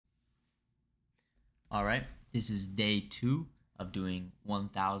All right, this is day 2 of doing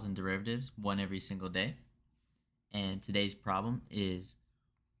 1,000 derivatives, one every single day. And today's problem is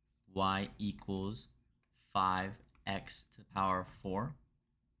y equals 5x to the power of 4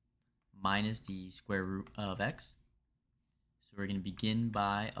 minus the square root of x. So we're going to begin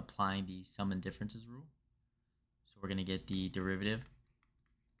by applying the sum and differences rule. So we're going to get the derivative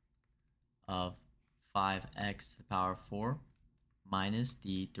of 5x to the power of 4 minus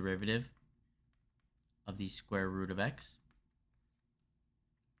the derivative of the square root of x.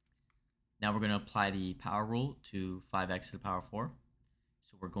 Now we're going to apply the power rule to 5x to the power of 4.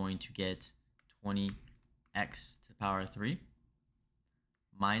 So we're going to get 20x to the power of 3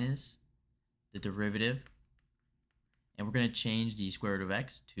 minus the derivative, and we're going to change the square root of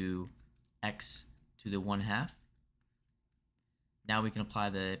x to x to the 1/2. Now we can apply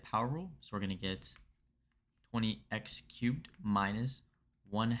the power rule. So we're going to get 20x cubed minus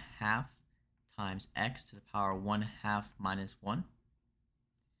 1/2 times x to the power 1/2 minus 1.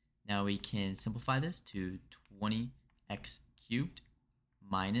 Now we can simplify this to 20x cubed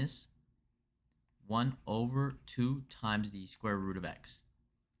minus 1/2 times the square root of x.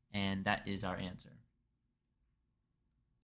 And that is our answer.